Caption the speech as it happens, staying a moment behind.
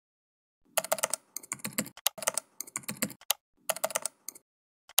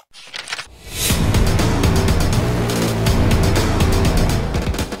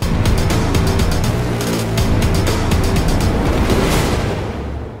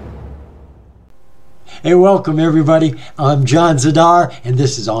Hey, welcome everybody. I'm John Zidar, and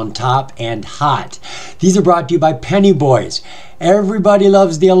this is On Top and Hot. These are brought to you by Pennybois. Everybody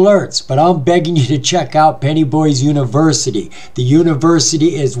loves the alerts, but I'm begging you to check out Pennybois University. The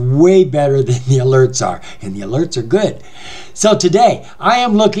university is way better than the alerts are, and the alerts are good. So today, I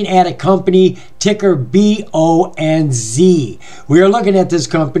am looking at a company, ticker BONZ. We are looking at this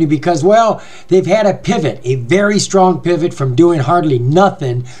company because, well, they've had a pivot, a very strong pivot from doing hardly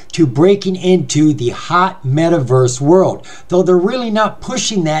nothing to breaking into the hot metaverse world, though they're really not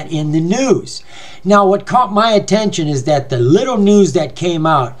pushing that in the news. Now, what caught my attention is that the little news that came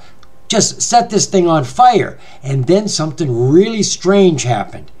out just set this thing on fire, and then something really strange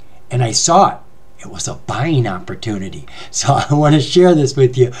happened, and I saw it. It was a buying opportunity. So I want to share this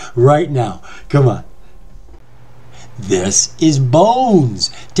with you right now. Come on. This is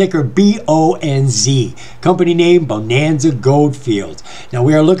BONZ, ticker BONZ, company name Bonanza Goldfields. Now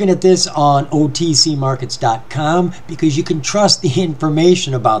we are looking at this on OTCmarkets.com because you can trust the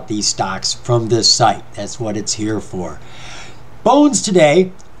information about these stocks from this site. That's what it's here for. BONZ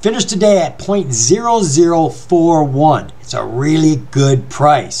today finished today at 0.0041. It's a really good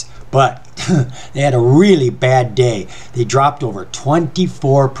price, but they had a really bad day. They dropped over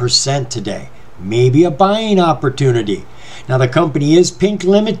 24% today. Maybe a buying opportunity. Now the company is Pink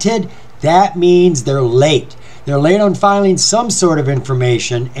Limited. That means they're late. They're late on filing some sort of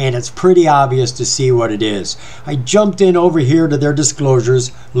information, and it's pretty obvious to see what it is. I jumped in over here to their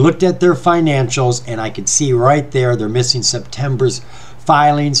disclosures, looked at their financials, and I could see right there they're missing September's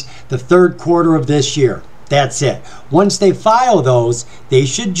filings, the third quarter of this year. That's it. Once they file those, they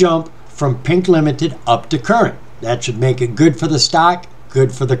should jump from Pink Limited up to current. That should make it good for the stock,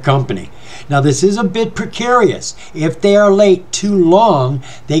 good for the company. Now this is a bit precarious. If they are late too long,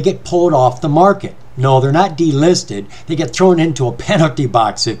 they get pulled off the market. No, they're not delisted. They get thrown into a penalty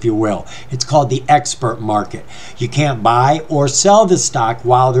box, if you will. It's called the expert market. You can't buy or sell the stock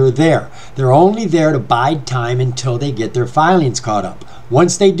while they're there. They're only there to bide time until they get their filings caught up.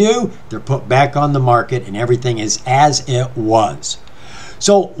 Once they do, they're put back on the market and everything is as it was.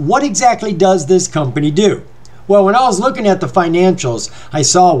 So what exactly does this company do? Well, when I was looking at the financials, I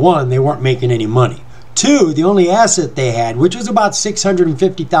saw one, they weren't making any money. Two, the only asset they had, which was about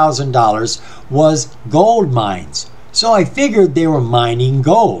 $650,000, was gold mines. So I figured they were mining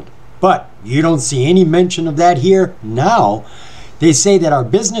gold. But you don't see any mention of that here now. They say that our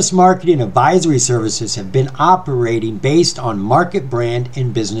business marketing advisory services have been operating based on market brand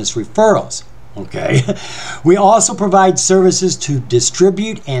and business referrals. Okay. We also provide services to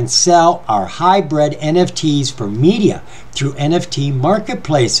distribute and sell our hybrid NFTs for media through NFT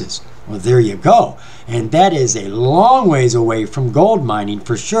marketplaces. Well, there you go. And that is a long ways away from gold mining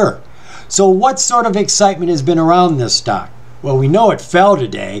for sure. So what sort of excitement has been around this stock? Well, we know it fell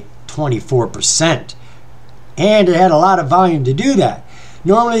today 24%. And it had a lot of volume to do that.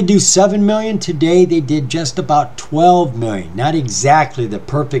 Normally they do 7 million. Today they did just about 12 million. Not exactly the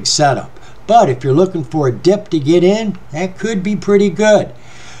perfect setup. But if you're looking for a dip to get in, that could be pretty good.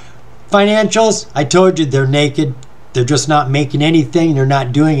 Financials, I told you they're naked. They're just not making anything. They're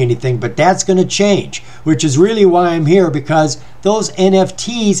not doing anything. But that's going to change, which is really why I'm here, because those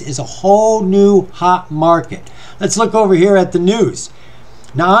NFTs is a whole new hot market. Let's look over here at the news.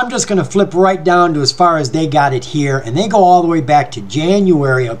 Now I'm just going to flip right down to as far as they got it here, and they go all the way back to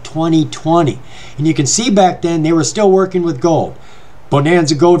January of 2020. And you can see back then they were still working with gold.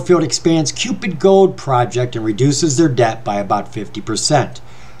 Bonanza Goldfield expands Cupid Gold project and reduces their debt by about 50%.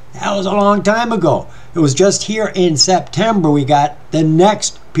 That was a long time ago. It was just here in September we got the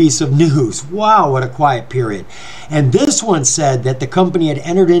next piece of news. Wow, what a quiet period. And this one said that the company had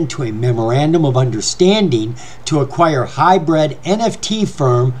entered into a memorandum of understanding to acquire hybrid NFT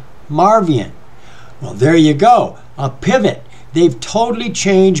firm Marvian. Well, there you go, a pivot. They've totally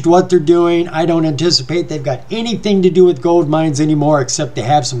changed what they're doing. I don't anticipate they've got anything to do with gold mines anymore, except they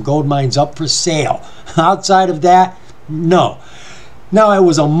have some gold mines up for sale. Outside of that, no. Now, it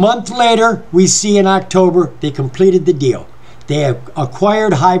was a month later, we see in October, they completed the deal. They have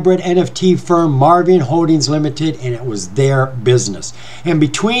acquired hybrid NFT firm Marvian Holdings Limited, and it was their business. And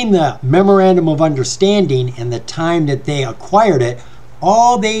between the memorandum of understanding and the time that they acquired it,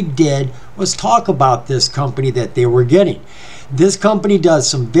 all they did was talk about this company that they were getting. This company does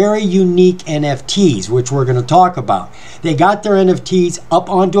some very unique NFTs, which we're going to talk about. They got their NFTs up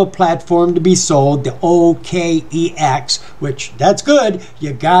onto a platform to be sold, the OKEX, which that's good.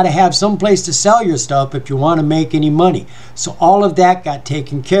 You got to have some place to sell your stuff if you want to make any money. So all of that got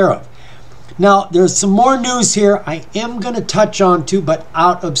taken care of. Now, there's some more news here I am going to touch on too, but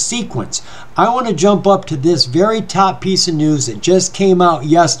out of sequence. I want to jump up to this very top piece of news that just came out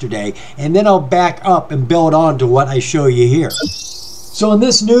yesterday, and then I'll back up and build on to what I show you here. So in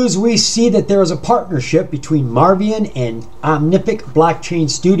this news, we see that there is a partnership between Marvian and Omnific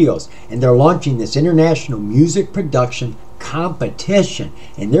Blockchain Studios, and they're launching this international music production competition.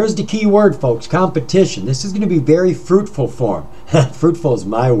 And there's the key word, folks, competition. This is going to be very fruitful for them. Fruitful is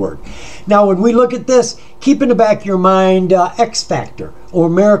my word. Now, when we look at this, keep in the back of your mind X Factor or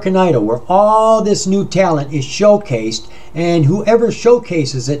American Idol, where all this new talent is showcased, and whoever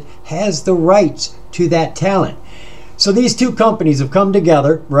showcases it has the rights to that talent. So these two companies have come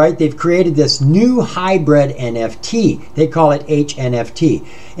together, right? They've created this new hybrid NFT. They call it HNFT.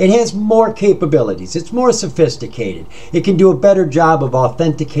 It has more capabilities. It's more sophisticated. It can do a better job of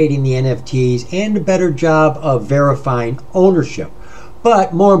authenticating the NFTs and a better job of verifying ownership.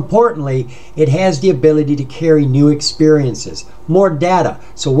 But more importantly, it has the ability to carry new experiences, more data.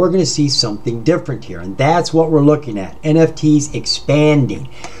 So we're going to see something different here. And that's what we're looking at. NFTs expanding.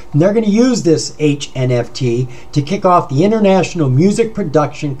 And they're going to use this HNFT to kick off the International Music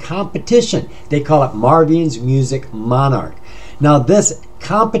Production Competition. They call it Marvian's Music Monarch. Now, this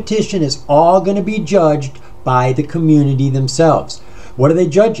competition is all going to be judged by the community themselves. What are they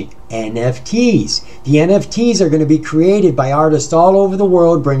judging? NFTs. The NFTs are going to be created by artists all over the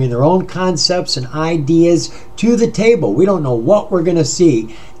world, bringing their own concepts and ideas to the table. We don't know what we're going to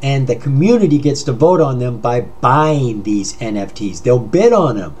see, and the community gets to vote on them by buying these NFTs. They'll bid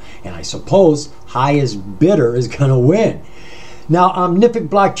on them, and I suppose highest bidder is going to win. Now, Omnific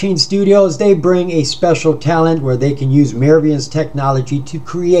Blockchain Studios, they bring a special talent where they can use Marvian's technology to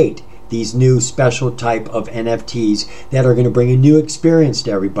create these new special type of NFTs that are going to bring a new experience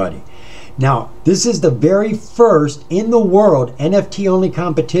to everybody. Now, this is the very first in the world NFT only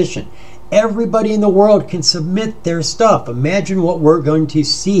competition. Everybody in the world can submit their stuff. Imagine what we're going to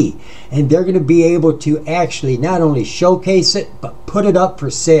see. And they're going to be able to actually not only showcase it, but put it up for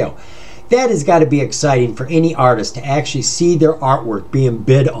sale. That has got to be exciting for any artist to actually see their artwork being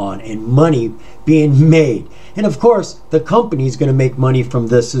bid on and money being made. And of course, the company is going to make money from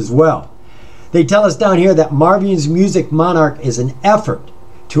this as well. They tell us down here that Marvian's Music Monarch is an effort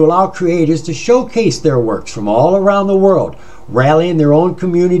to allow creators to showcase their works from all around the world, rallying their own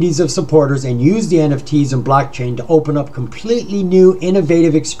communities of supporters, and use the NFTs and blockchain to open up completely new,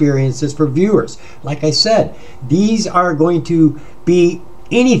 innovative experiences for viewers. Like I said, these are going to be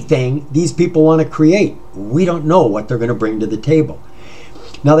anything these people want to create. We don't know what they're going to bring to the table.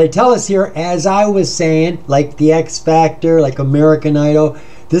 Now, they tell us here, as I was saying, like the X Factor, like American Idol,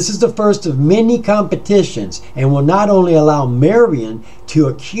 this is the first of many competitions and will not only allow Marvian to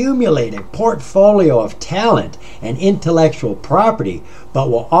accumulate a portfolio of talent and intellectual property, but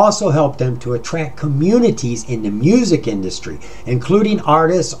will also help them to attract communities in the music industry, including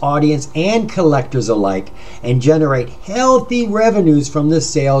artists, audience, and collectors alike, and generate healthy revenues from the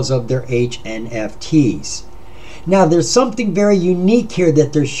sales of their HNFTs. Now, there's something very unique here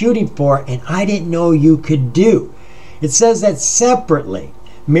that they're shooting for, and I didn't know you could do. It says that separately,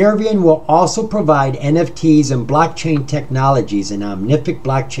 Marvian will also provide NFTs and blockchain technologies in Omnific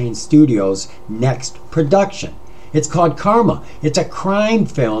Blockchain Studios' next production. It's called Karma. It's a crime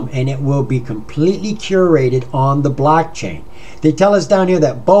film, and it will be completely curated on the blockchain. They tell us down here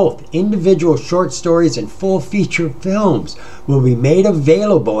that both individual short stories and full feature films will be made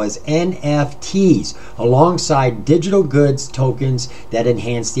available as NFTs alongside digital goods tokens that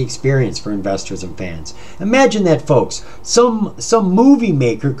enhance the experience for investors and fans. Imagine that, folks. Some movie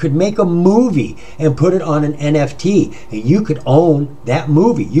maker could make a movie and put it on an NFT, and you could own that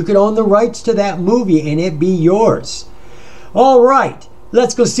movie. You could own the rights to that movie, and it'd be yours. All right,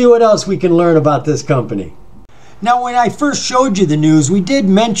 let's go see what else we can learn about this company. Now, when I first showed you the news, we did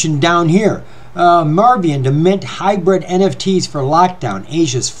mention down here Marvian to mint hybrid NFTs for Lockdown,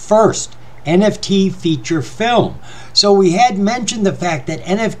 Asia's first NFT feature film. So we had mentioned the fact that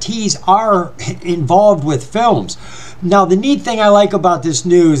NFTs are involved with films. Now, the neat thing I like about this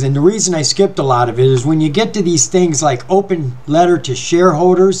news, and the reason I skipped a lot of it, is when you get to these things like open letter to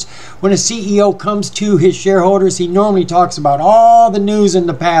shareholders, when a CEO comes to his shareholders, he normally talks about all the news in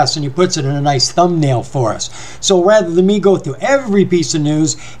the past and he puts it in a nice thumbnail for us. So rather than me go through every piece of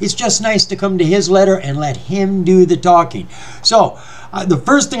news, it's just nice to come to his letter and let him do the talking. So the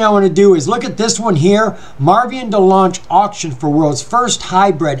first thing I want to do is look at this one here. Marvian to launch auction for world's first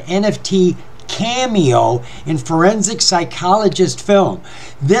hybrid NFT cameo in forensic psychologist film.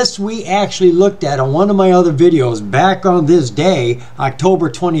 This we actually looked at on one of my other videos back on this day, October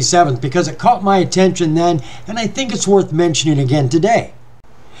 27th, because it caught my attention then, and I think it's worth mentioning again today.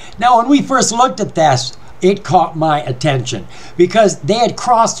 Now, when we first looked at this, it caught my attention because they had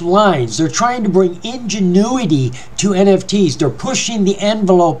crossed lines. They're trying to bring ingenuity to NFTs. They're pushing the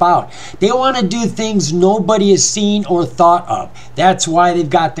envelope out. They want to do things nobody has seen or thought of. That's why they've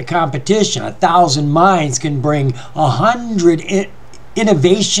got the competition. 1,000 minds can bring 100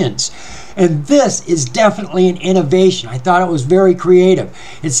 innovations. And this is definitely an innovation. I thought it was very creative.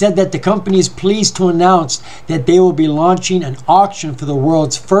 It said that the company is pleased to announce that they will be launching an auction for the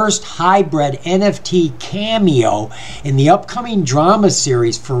world's first hybrid NFT cameo in the upcoming drama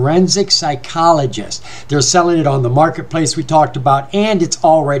series Forensic Psychologist. They're selling it on the marketplace we talked about, and it's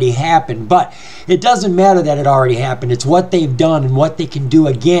already happened. But it doesn't matter that it already happened. It's what they've done and what they can do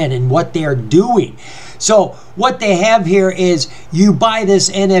again and what they are doing. So what they have here is you buy this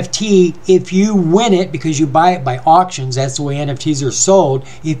NFT. If you win it, because you buy it by auctions, that's the way NFTs are sold.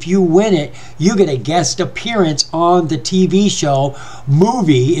 If you win it, you get a guest appearance on the TV show,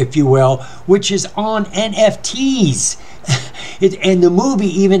 movie, if you will, which is on NFTs. And the movie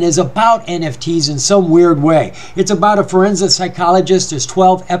even is about NFTs in some weird way. It's about a forensic psychologist. There's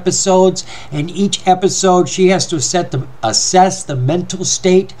 12 episodes, and each episode she has to assess the mental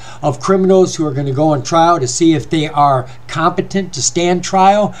state of criminals who are going to go on trial to see if they are competent to stand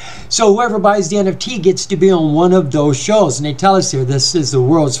trial. So whoever buys the NFT gets to be on one of those shows. And they tell us here this is the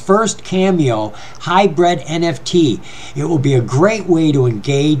world's first cameo hybrid NFT. It will be a great way to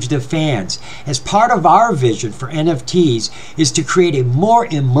engage the fans. As part of our vision for NFTs is to create a more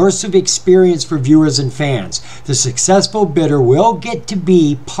immersive experience for viewers and fans. The successful bidder will get to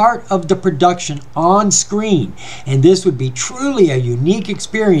be part of the production on screen, and this would be truly a unique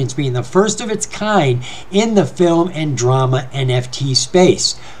experience, being the first of its kind in the film and drama NFT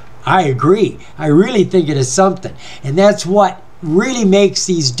space. I agree. I really think it is something, and that's what really makes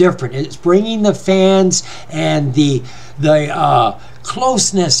these different. It's bringing the fans and the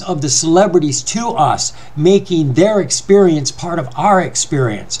closeness of the celebrities to us, making their experience part of our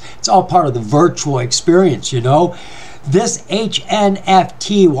experience. It's all part of the virtual experience, you know. This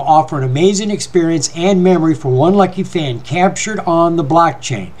HNFT will offer an amazing experience and memory for one lucky fan captured on the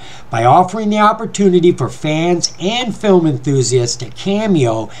blockchain. By offering the opportunity for fans and film enthusiasts to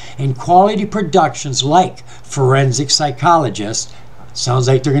cameo in quality productions like Forensic Psychologist, sounds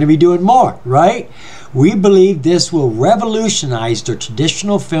like they're going to be doing more, right? We believe this will revolutionize the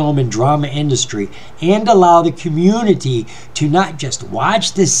traditional film and drama industry and allow the community to not just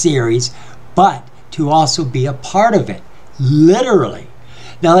watch this series, but to also be a part of it, literally.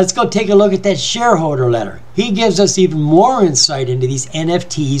 Now let's go take a look at that shareholder letter. He gives us even more insight into these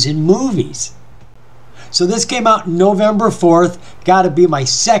NFTs and movies. So this came out November 4th. Got to be my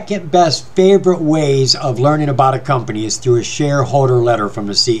second best favorite ways of learning about a company is through a shareholder letter from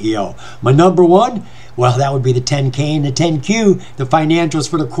the CEO. My number one, well, that would be the 10K and the 10Q, the financials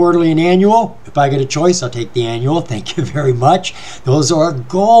for the quarterly and annual. If I get a choice, I'll take the annual. Thank you very much. Those are a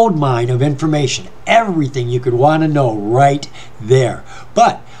gold mine of information. Everything you could want to know right there.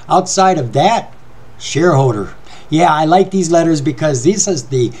 But outside of that, shareholder. Yeah, I like these letters because this is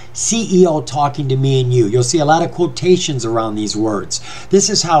the CEO talking to me and you. You'll see a lot of quotations around these words. This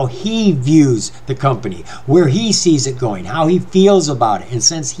is how he views the company, where he sees it going, how he feels about it. And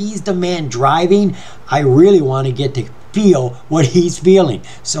since he's the man driving, I really want to get to feel what he's feeling.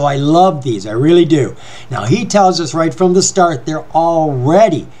 So I love these, I really do. Now he tells us right from the start they're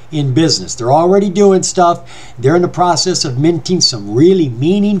already in business. They're already doing stuff. They're in the process of minting some really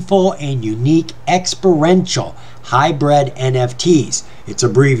meaningful and unique experiential hybrid NFTs. It's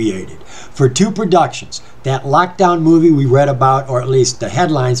abbreviated. For two productions, that lockdown movie we read about, or at least the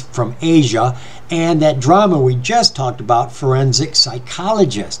headlines from Asia, and that drama we just talked about, Forensic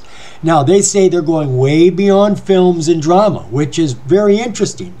Psychologist. Now, they say they're going way beyond films and drama, which is very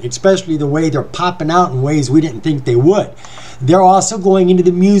interesting, especially the way they're popping out in ways we didn't think they would. They're also going into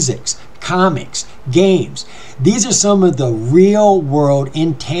the musics, comics, games. These are some of the real world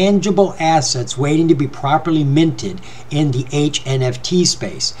intangible assets waiting to be properly minted in the HNFT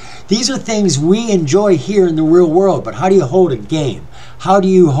space. These are things we enjoy here in the real world, but how do you hold a game? How do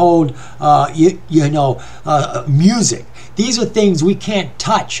you hold music? These are things we can't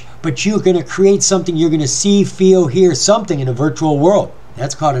touch, but you're going to create something you're going to see, feel, hear something in a virtual world.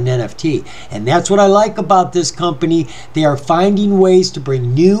 That's called an NFT. And that's what I like about this company. They are finding ways to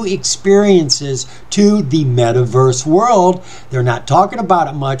bring new experiences to the metaverse world. They're not talking about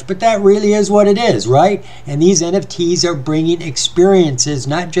it much, but that really is what it is, right? And these NFTs are bringing experiences,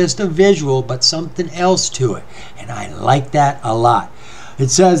 not just a visual, but something else to it. And I like that a lot. It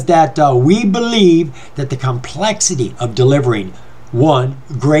says that we believe that the complexity of delivering 1,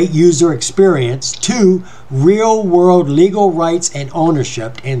 great user experience, 2, real-world legal rights and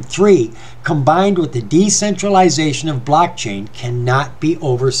ownership, and 3, combined with the decentralization of blockchain, cannot be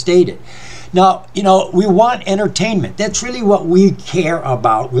overstated. Now, we want entertainment. That's really what we care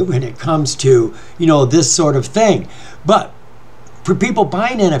about when it comes to, this sort of thing. But for people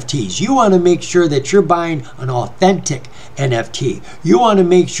buying NFTs, you want to make sure that you're buying an authentic NFT. You want to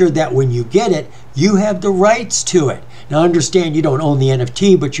make sure that when you get it, you have the rights to it. Now understand, you don't own the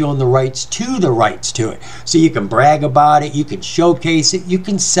NFT, but you own the rights to it. So you can brag about it, you can showcase it, you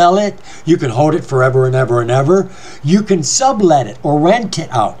can sell it, you can hold it forever and ever and ever. You can sublet it or rent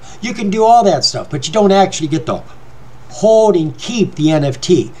it out. You can do all that stuff, but you don't actually get to hold and keep the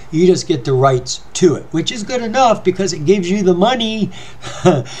NFT. You just get the rights to it, which is good enough because it gives you the money.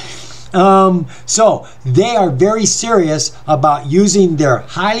 So they are very serious about using their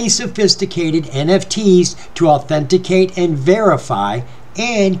highly sophisticated NFTs to authenticate and verify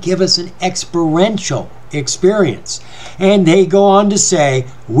and give us an experiential experience. And they go on to say,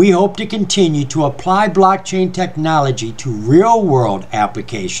 we hope to continue to apply blockchain technology to real-world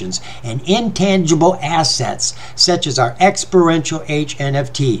applications and intangible assets such as our experiential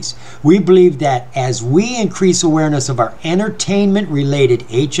HNFTs. We believe that as we increase awareness of our entertainment-related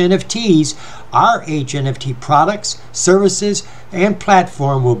HNFTs, our HNFT products, services, and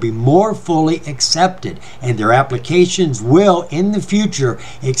platform will be more fully accepted, and their applications will, in the future,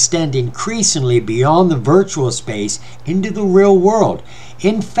 extend increasingly beyond the virtual space into the real world.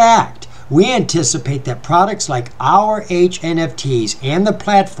 In fact, we anticipate that products like our HNFTs and the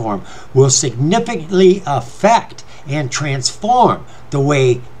platform will significantly affect and transform the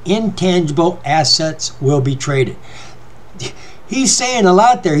way intangible assets will be traded. He's saying a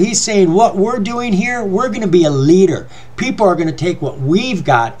lot there. He's saying what we're doing here, we're going to be a leader. People are going to take what we've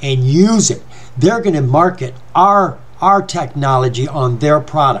got and use it. They're going to market our technology on their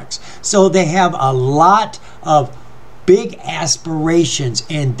products. So they have a lot of big aspirations,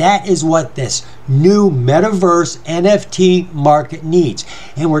 and that is what this new Metaverse NFT market needs.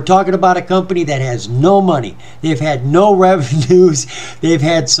 And we're talking about a company that has no money. They've had no revenues. They've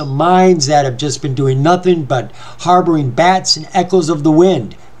had some mines that have just been doing nothing but harboring bats and echoes of the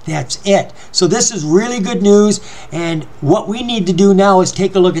wind. That's it. So this is really good news, and what we need to do now is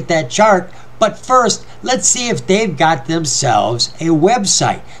take a look at that chart. But first, let's see if they've got themselves a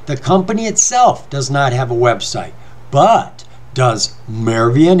website. The company itself does not have a website. But does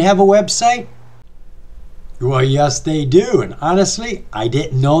Merivian have a website? Well, yes, they do. And honestly, I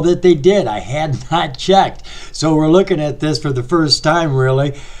didn't know that they did. I had not checked. So we're looking at this for the first time,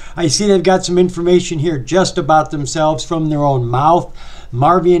 really. I see they've got some information here just about themselves from their own mouth.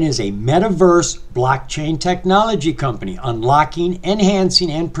 Merivian is a metaverse blockchain technology company, unlocking,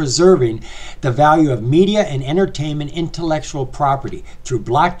 enhancing, and preserving the value of media and entertainment intellectual property through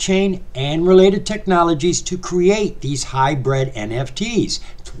blockchain and related technologies to create these hybrid NFTs.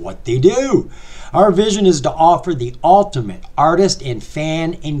 It's what they do. Our vision is to offer the ultimate artist and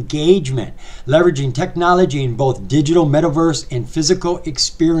fan engagement, leveraging technology in both digital metaverse and physical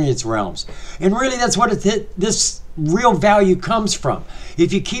experience realms. And really, that's what this real value comes from.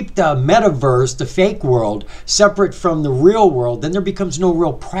 If you keep the metaverse, the fake world, separate from the real world, then there becomes no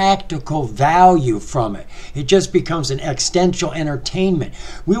real practical value from it. It just becomes an existential entertainment.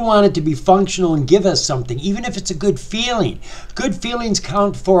 We want it to be functional and give us something, even if it's a good feeling. Good feelings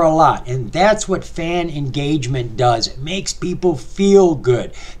count for a lot, and that's what fan engagement does. It makes people feel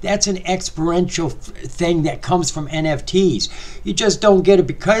good. That's an experiential thing that comes from NFTs. You just don't get it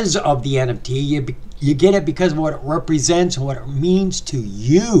because of the NFT. You get it because of what it represents and what it means to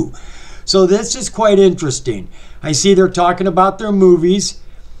you. So this is quite interesting. I see they're talking about their movies,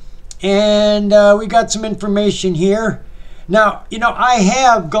 and we got some information here. Now, I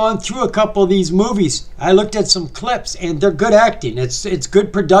have gone through a couple of these movies. I looked at some clips, and they're good acting. It's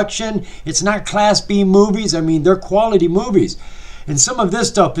good production. It's not Class B movies. I mean, they're quality movies. And some of this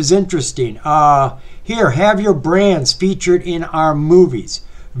stuff is interesting. Here, have your brands featured in our movies.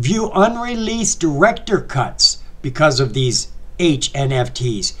 View unreleased director cuts because of these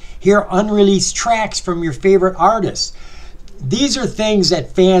HNFTs. Hear unreleased tracks from your favorite artists. These are things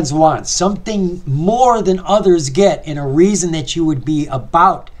that fans want, something more than others get, and a reason that you would be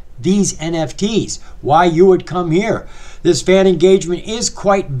about these NFTs, why you would come here. This fan engagement is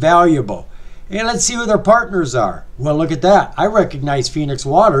quite valuable. And let's see who their partners are. Well, look at that. I recognize Phoenix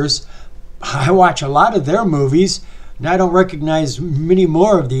Waters. I watch a lot of their movies. And I don't recognize many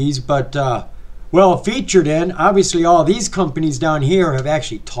more of these, but, well, featured in, obviously all these companies down here have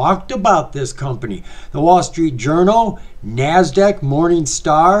actually talked about this company. The Wall Street Journal, NASDAQ,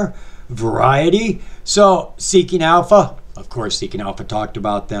 Morningstar, Variety. So, Seeking Alpha, Of course, Seeking Alpha talked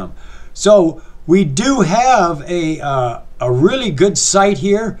about them. So we do have a really good site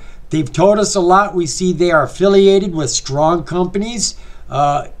here. They've told us a lot. We see they are affiliated with strong companies.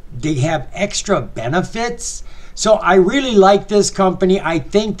 They have extra benefits. So I really like this company. I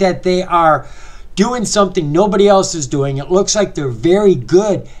think that they are doing something nobody else is doing. It looks like they're very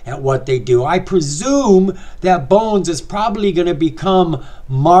good at what they do. I presume that BONZ is probably going to become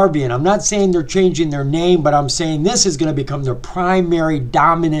Marvian. I'm not saying they're changing their name, but I'm saying this is going to become their primary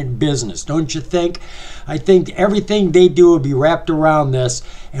dominant business. Don't you think? I think everything they do will be wrapped around this.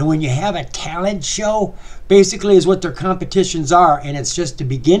 And when you have a talent show, basically is what their competitions are, and it's just the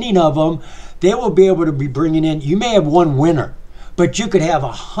beginning of them, they will be able to be bringing in, you may have one winner, but you could have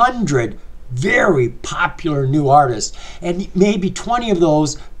 100 very popular new artists, and maybe 20 of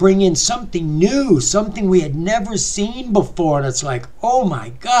those bring in something new, something we had never seen before, and it's like, oh my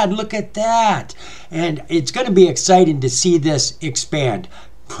God, look at that. And it's going to be exciting to see this expand.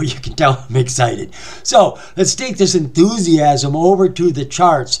 Well, you can tell I'm excited. So let's take this enthusiasm over to the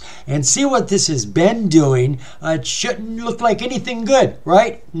charts and see what this has been doing. It shouldn't look like anything good,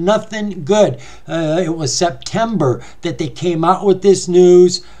 right? Nothing good. It was September that they came out with this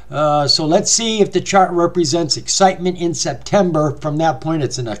news. So let's see if the chart represents excitement in September. From that point,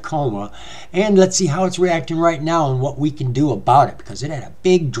 it's in a coma. And let's see how it's reacting right now and what we can do about it, because it had a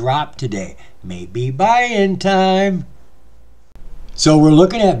big drop today. Maybe buy-in time. So we're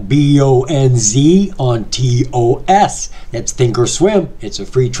looking at BONZ on TOS. That's Thinkorswim. It's a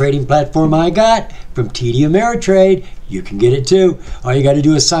free trading platform I got from TD Ameritrade. You can get it too. All you got to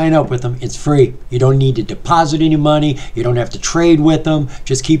do is sign up with them. It's free. You don't need to deposit any money. You don't have to trade with them.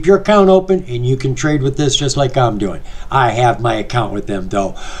 Just keep your account open and you can trade with this just like I'm doing. I have my account with them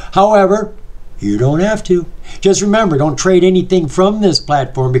though. However, you don't have to. Just remember, don't trade anything from this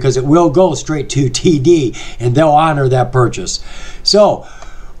platform because it will go straight to TD and they'll honor that purchase. So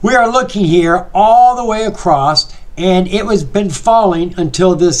we are looking here all the way across, and it has been falling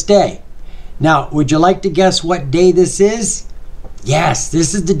until this day. Now, would you like to guess what day this is? Yes,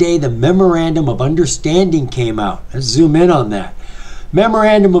 this is the day the Memorandum of Understanding came out. Let's zoom in on that.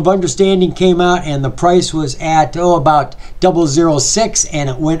 Memorandum of Understanding came out and the price was at about 0.006 and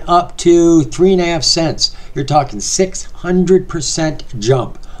it went up to 3.5 cents. You're talking 600%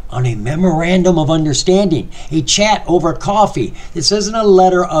 jump on a Memorandum of Understanding, a chat over coffee. This isn't a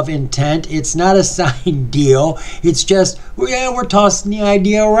letter of intent. It's not a signed deal. It's just, yeah, we're tossing the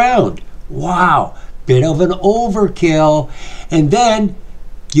idea around. Wow, bit of an overkill. And then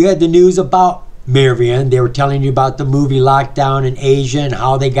you had the news about Marvian. They were telling you about the movie Lockdown in Asia and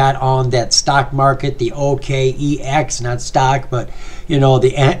how they got on that stock market, the OKEX, not stock, but you know,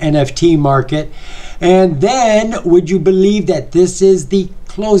 the NFT market. And then would you believe that this is the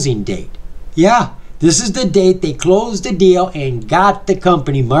closing date? Yeah, this is the date they closed the deal and got the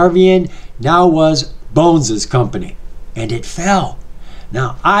company. Marvian now was BONZ's company, and it fell.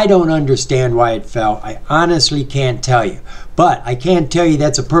 Now, I don't understand why it fell. I honestly can't tell you. But I can tell you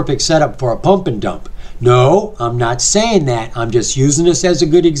that's a perfect setup for a pump and dump. No, I'm not saying that. I'm just using this as a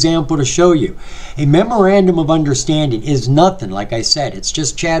good example to show you. A Memorandum of Understanding is nothing, like I said. It's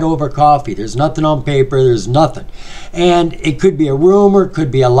just chat over coffee. There's nothing on paper. There's nothing. And it could be a rumor, could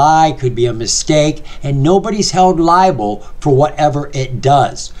be a lie, could be a mistake, and nobody's held liable for whatever it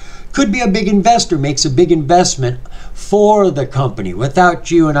does. Could be a big investor makes a big investment for the company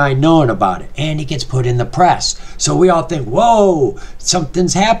without you and I knowing about it, and it gets put in the press. So we all think, whoa,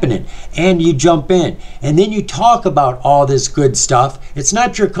 something's happening, and you jump in. And then you talk about all this good stuff. It's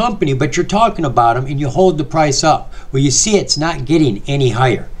not your company, but you're talking about them, and you hold the price up. Well, you see it's not getting any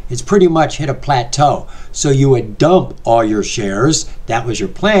higher. It's pretty much hit a plateau. So you would dump all your shares. That was your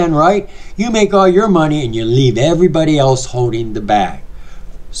plan, right? You make all your money, and you leave everybody else holding the bag.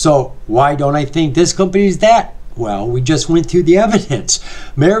 So why don't I think this company is that? Well, we just went through the evidence.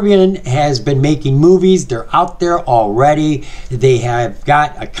 Marvian has been making movies. They're out there already. They have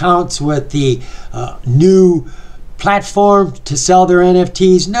got accounts with the new platform to sell their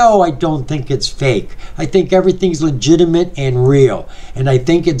NFTs. No, I don't think it's fake. I think everything's legitimate and real. And I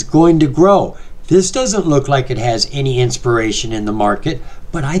think it's going to grow. This doesn't look like it has any inspiration in the market,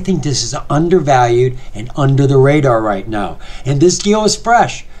 but I think this is undervalued and under the radar right now. And this deal is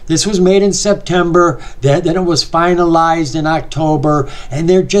fresh. This was made in September, then it was finalized in October, and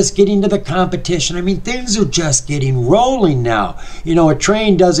they're just getting to the competition. I mean, things are just getting rolling now. You know, a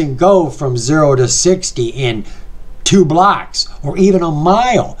train doesn't go from 0 to 60 in 2 blocks or even a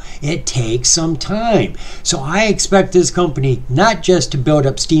mile. It takes some time. So I expect this company not just to build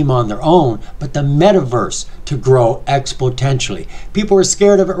up steam on their own, but the metaverse to grow exponentially. People are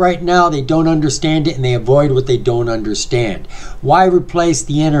scared of it right now. They don't understand it and they avoid what they don't understand. Why replace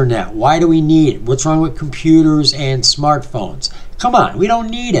the internet? Why do we need it? What's wrong with computers and smartphones? Come on, we don't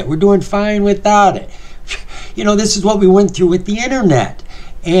need it. We're doing fine without it. You know, this is what we went through with the internet,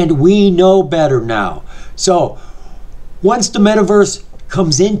 and we know better now. So once the metaverse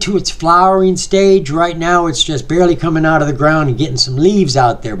comes into its flowering stage, right now it's just barely coming out of the ground and getting some leaves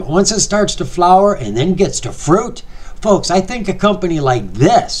out there. But once it starts to flower and then gets to fruit, folks, I think a company like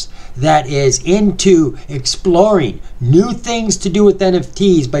this that is into exploring new things to do with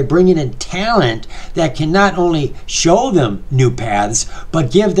NFTs by bringing in talent that can not only show them new paths,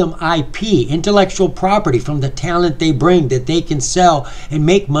 but give them IP, intellectual property from the talent they bring that they can sell and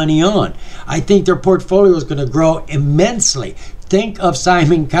make money on. I think their portfolio is going to grow immensely. Think of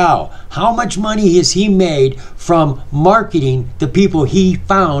Simon Cowell. How much money has he made from marketing the people he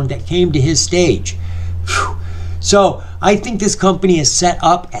found that came to his stage? Whew. So I think this company is set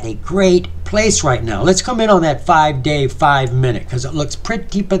up at a great place right now. Let's come in on that 5-day, 5-minute, because it looks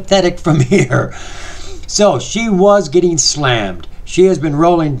pretty pathetic from here. So she was getting slammed. She has been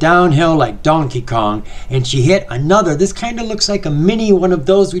rolling downhill like Donkey Kong, and she hit another. This kind of looks like a mini one of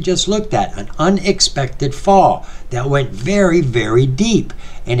those we just looked at, an unexpected fall that went very, very deep.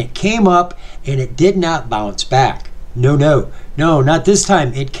 And it came up and it did not bounce back. No, not this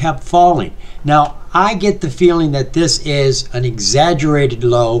time. It kept falling. Now, I get the feeling that this is an exaggerated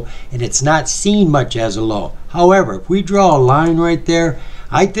low and it's not seen much as a low. However, if we draw a line right there,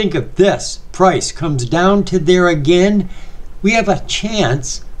 I think if this price comes down to there again, we have a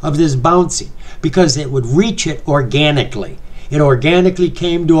chance of this bouncing because it would reach it organically. It organically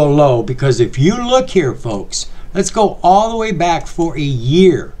came to a low because if you look here, folks, let's go all the way back for a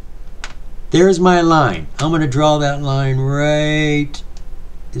year. There's my line. I'm going to draw that line right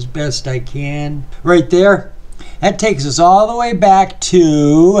as best I can. Right there. That takes us all the way back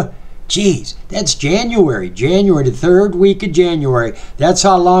to, geez, that's January. January, the 3rd week of January. That's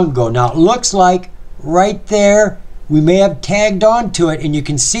how long ago. Now, it looks like right there, we may have tagged on to it, and you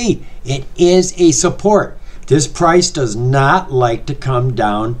can see it is a support. This price does not like to come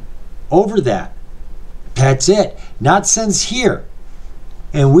down over that. That's it. Not since here.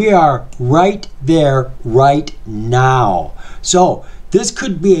 And we are right there right now. So this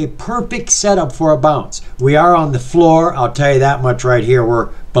could be a perfect setup for a bounce. We are on the floor. I'll tell you that much right here. We're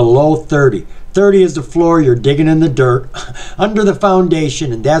below 30. 30 is the floor. You're digging in the dirt under the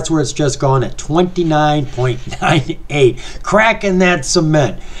foundation, and that's where it's just gone at 29.98, cracking that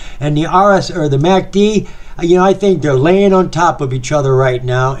cement. And the RS or the MACD, you know, I think they're laying on top of each other right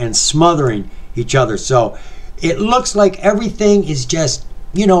now and smothering each other. So it looks like everything is just,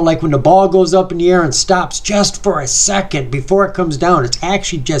 you know, like when the ball goes up in the air and stops just for a second before it comes down. It's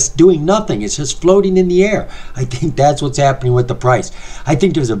actually just doing nothing. It's just floating in the air. I think that's what's happening with the price. I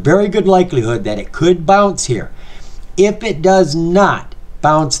think there's a very good likelihood that it could bounce here. If it does not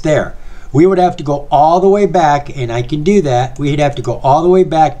bounce there, we would have to go all the way back, and I can do that. We'd have to go all the way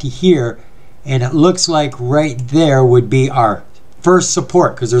back to here, and it looks like right there would be our first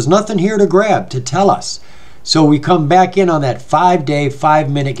support because there's nothing here to grab to tell us. So we come back in on that 5-day,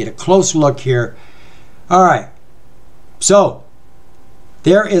 5-minute, get a close look here. All right. So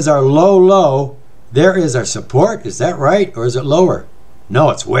there is our low. There is our support. Is that right? Or is it lower? No,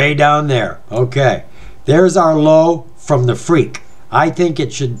 it's way down there. Okay. There's our low from the freak. I think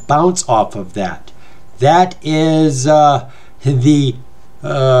it should bounce off of that. That is the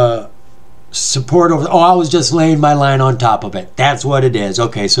support over. Oh, I was just laying my line on top of it. That's what it is.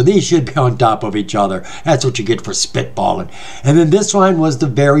 Okay, so these should be on top of each other. That's what you get for spitballing. And then this line was the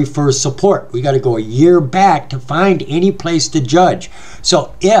very first support. We got to go a year back to find any place to judge.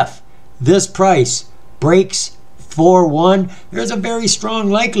 So if this price breaks 4-1, there's a very strong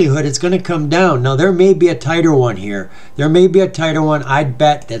likelihood it's going to come down. Now, there may be a tighter one here. There may be a tighter one. I'd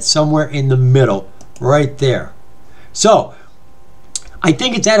bet that's somewhere in the middle right there. So I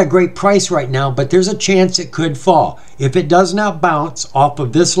think it's at a great price right now, but there's a chance it could fall. If it does not bounce off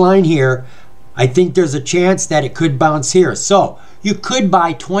of this line here, I think there's a chance that it could bounce here. So you could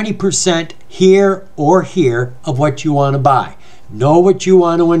buy 20% here or here of what you want to buy. Know what you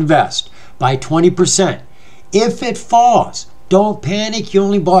want to invest. Buy 20%. If it falls, don't panic. You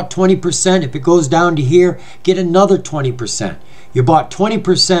only bought 20%. If it goes down to here, get another 20%. You bought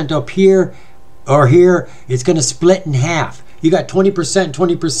 20% up here or here, it's going to split in half. You got 20%,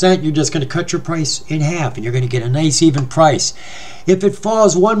 20%, you're just going to cut your price in half and you're going to get a nice even price. If it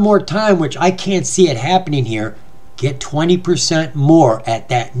falls one more time, which I can't see it happening here, get 20% more at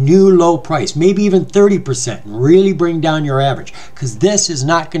that new low price, maybe even 30%, and really bring down your average, because this is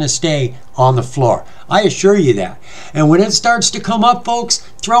not going to stay on the floor. I assure you that. And when it starts to come up, folks,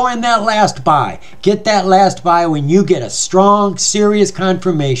 throw in that last buy. Get that last buy when you get a strong, serious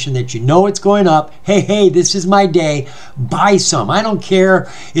confirmation that you know it's going up. Hey, this is my day. Buy some. I don't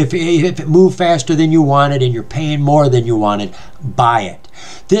care if it moved faster than you wanted and you're paying more than you wanted. Buy it.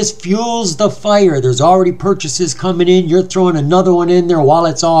 This fuels the fire. There's already purchases coming in. You're throwing another one in there while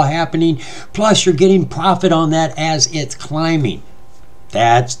it's all happening. Plus, you're getting profit on that as it's climbing.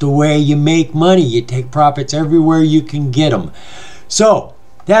 That's the way you make money. You take profits everywhere you can get them. So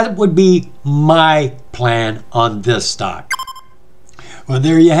that would be my plan on this stock. Well,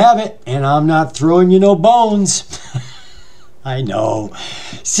 there you have it. And I'm not throwing you no bones. I know.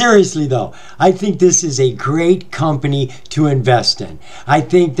 Seriously though, I think this is a great company to invest in. I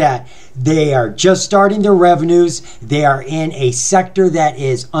think that they are just starting their revenues. They are in a sector that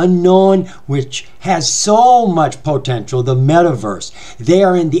is unknown, which has so much potential, the metaverse. They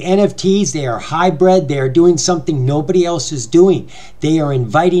are in the NFTs. They are hybrid. They are doing something nobody else is doing. They are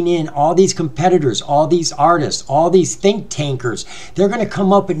inviting in all these competitors, all these artists, all these think tankers. They're going to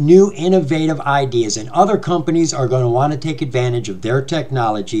come up with new innovative ideas, and other companies are going to want to take advantage of their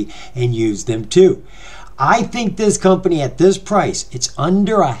technology and use them too. I think this company at this price, it's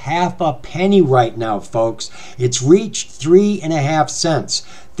under a half a penny right now, folks. It's reached 3.5 cents.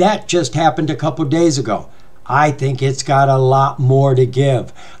 That just happened a couple days ago. I think it's got a lot more to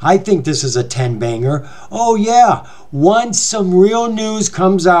give. I think this is a 10-banger. Oh yeah, once some real news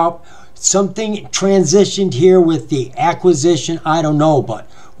comes out, something transitioned here with the acquisition, I don't know, but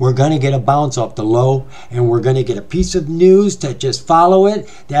we're going to get a bounce off the low, and we're going to get a piece of news to just follow it.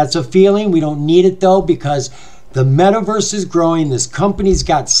 That's a feeling. We don't need it though, because the metaverse is growing. This company's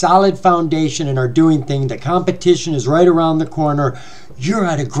got solid foundation and are doing things. The competition is right around the corner. You're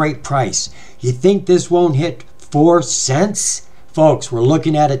at a great price. You think this won't hit 4 cents? Folks, we're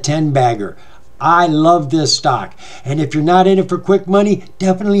looking at a 10-bagger. I love this stock. And if you're not in it for quick money,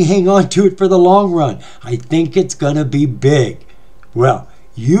 definitely hang on to it for the long run. I think it's going to be big. Well,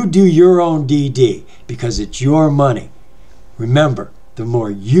 you do your own DD, because it's your money. Remember, the more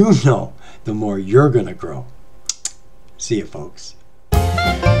you know, the more you're going to grow. See you, folks.